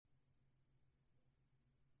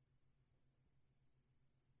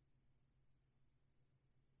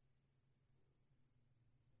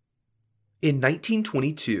In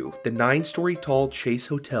 1922, the 9-story tall Chase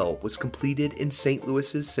Hotel was completed in St.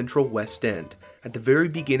 Louis's Central West End at the very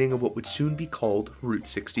beginning of what would soon be called Route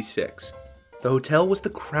 66. The hotel was the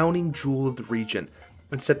crowning jewel of the region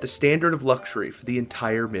and set the standard of luxury for the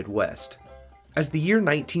entire Midwest. As the year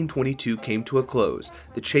 1922 came to a close,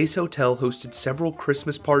 the Chase Hotel hosted several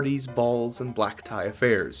Christmas parties, balls, and black tie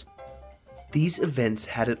affairs. These events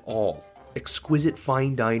had it all: exquisite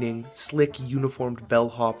fine dining, slick uniformed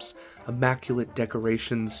bellhops, immaculate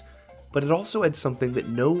decorations, but it also had something that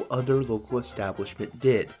no other local establishment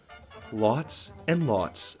did: lots and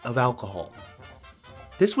lots of alcohol.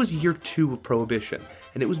 This was year 2 of Prohibition,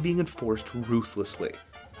 and it was being enforced ruthlessly.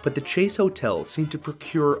 But the Chase Hotel seemed to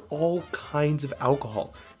procure all kinds of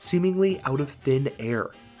alcohol, seemingly out of thin air.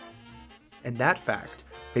 And that fact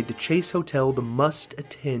made the Chase Hotel the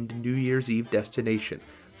must-attend New Year's Eve destination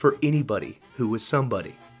for anybody who was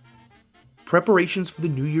somebody. Preparations for the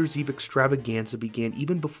New Year's Eve extravaganza began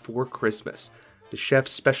even before Christmas. The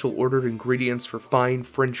chefs special ordered ingredients for fine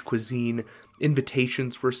French cuisine,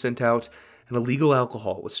 invitations were sent out, and illegal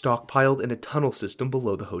alcohol was stockpiled in a tunnel system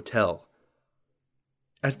below the hotel.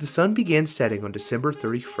 As the sun began setting on December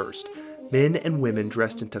 31st, men and women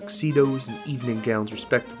dressed in tuxedos and evening gowns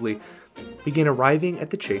respectively began arriving at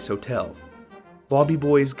the Chase Hotel. Lobby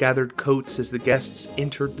boys gathered coats as the guests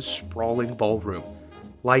entered the sprawling ballroom.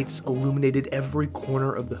 Lights illuminated every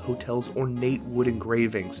corner of the hotel's ornate wood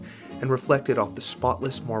engravings and reflected off the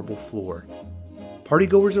spotless marble floor.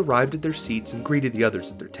 Partygoers arrived at their seats and greeted the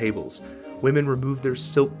others at their tables. Women removed their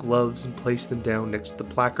silk gloves and placed them down next to the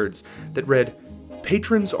placards that read,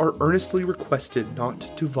 "Patrons are earnestly requested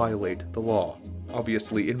not to violate the law,"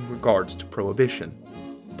 obviously in regards to Prohibition.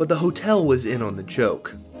 But the hotel was in on the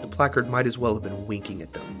joke. The placard might as well have been winking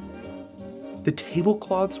at them. The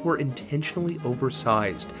tablecloths were intentionally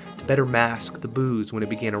oversized to better mask the booze when it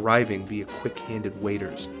began arriving via quick-handed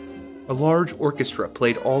waiters. A large orchestra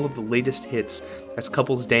played all of the latest hits as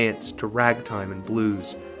couples danced to ragtime and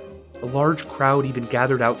blues. A large crowd even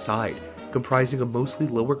gathered outside, comprising of mostly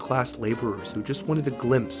lower-class laborers who just wanted a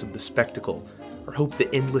glimpse of the spectacle, or hoped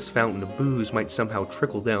the endless fountain of booze might somehow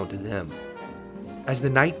trickle down to them. As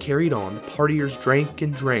the night carried on, the partiers drank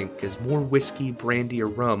and drank as more whiskey, brandy, or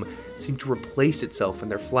rum seemed to replace itself in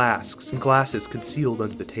their flasks and glasses concealed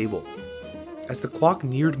under the table. As the clock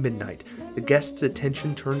neared midnight, the guests'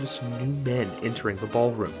 attention turned to some new men entering the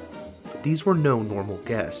ballroom. But these were no normal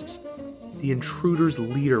guests. The intruders'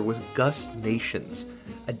 leader was Gus Nations,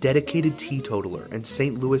 a dedicated teetotaler and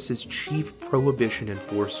St. Louis's chief prohibition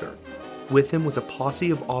enforcer. With him was a posse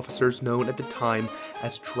of officers known at the time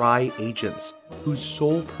as dry agents, whose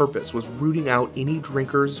sole purpose was rooting out any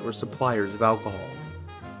drinkers or suppliers of alcohol.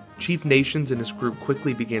 Chief Nations and his group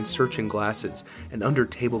quickly began searching glasses and under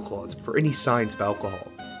tablecloths for any signs of alcohol.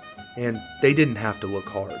 And they didn't have to look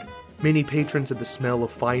hard. Many patrons had the smell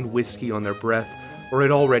of fine whiskey on their breath or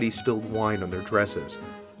had already spilled wine on their dresses.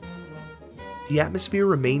 The atmosphere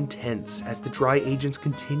remained tense as the dry agents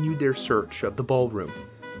continued their search of the ballroom.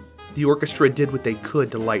 The orchestra did what they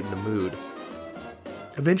could to lighten the mood.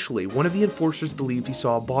 Eventually, one of the enforcers believed he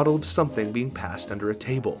saw a bottle of something being passed under a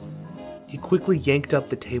table. He quickly yanked up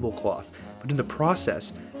the tablecloth, but in the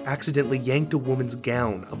process, accidentally yanked a woman's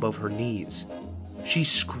gown above her knees. She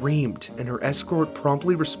screamed, and her escort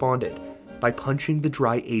promptly responded by punching the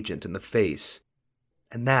dry agent in the face.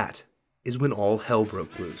 And that is when all hell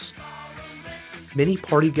broke loose. Many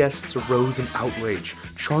party guests arose in outrage,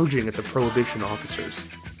 charging at the Prohibition officers.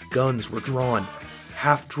 Guns were drawn.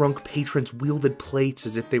 Half-drunk patrons wielded plates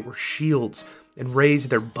as if they were shields and raised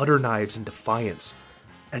their butter knives in defiance.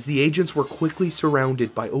 As the agents were quickly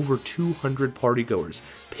surrounded by over 200 partygoers,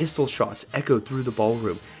 pistol shots echoed through the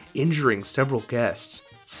ballroom, injuring several guests.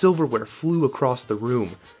 Silverware flew across the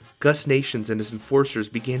room. Gus Nations and his enforcers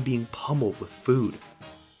began being pummeled with food.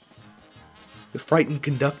 The frightened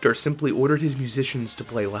conductor simply ordered his musicians to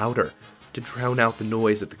play louder, to drown out the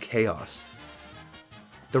noise of the chaos.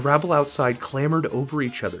 The rabble outside clamored over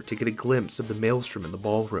each other to get a glimpse of the maelstrom in the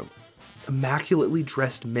ballroom. Immaculately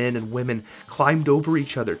dressed men and women climbed over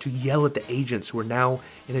each other to yell at the agents who were now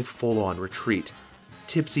in a full-on retreat.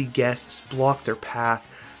 Tipsy guests blocked their path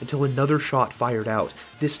until another shot fired out,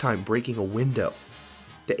 this time breaking a window.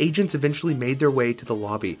 The agents eventually made their way to the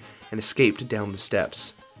lobby and escaped down the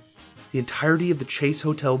steps. The entirety of the Chase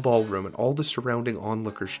Hotel ballroom and all the surrounding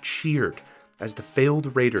onlookers cheered as the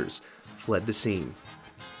failed raiders fled the scene.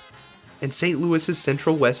 And St. Louis's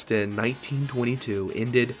Central West End 1922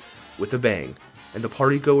 ended with a bang, and the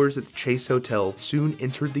partygoers at the Chase Hotel soon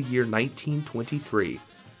entered the year 1923,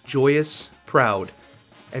 joyous, proud,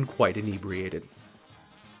 and quite inebriated.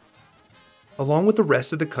 Along with the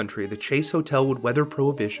rest of the country, the Chase Hotel would weather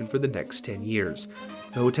Prohibition for the next 10 years.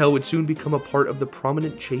 The hotel would soon become a part of the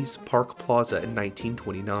prominent Chase Park Plaza in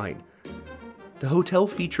 1929. The hotel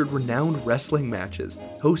featured renowned wrestling matches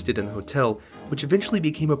hosted in the hotel, which eventually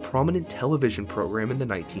became a prominent television program in the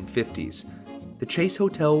 1950s. The Chase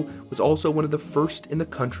Hotel was also one of the first in the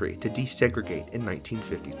country to desegregate in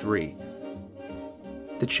 1953.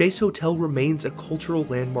 The Chase Hotel remains a cultural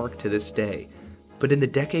landmark to this day, but in the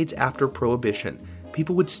decades after Prohibition,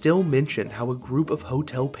 people would still mention how a group of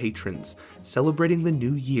hotel patrons celebrating the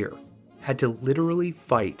new year had to literally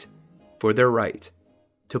fight for their right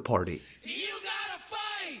to party. You gotta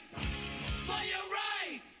fight for your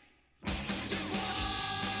right to party.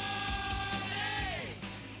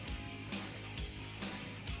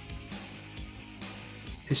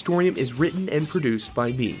 Historium is written and produced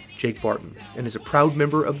by me, Jake Barton, and is a proud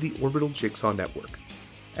member of the Orbital Jigsaw Network.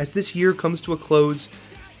 As this year comes to a close,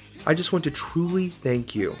 I just want to truly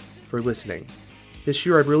thank you for listening. This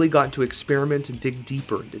year I've really gotten to experiment and dig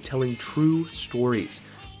deeper into telling true stories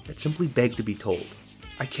that simply beg to be told.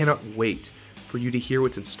 I cannot wait for you to hear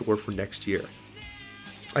what's in store for next year.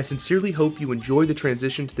 I sincerely hope you enjoy the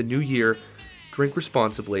transition to the new year, drink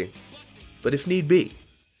responsibly, but if need be,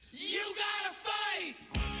 You gotta fight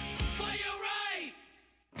for your right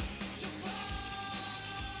to party.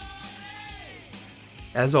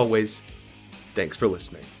 as always, thanks for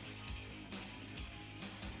listening.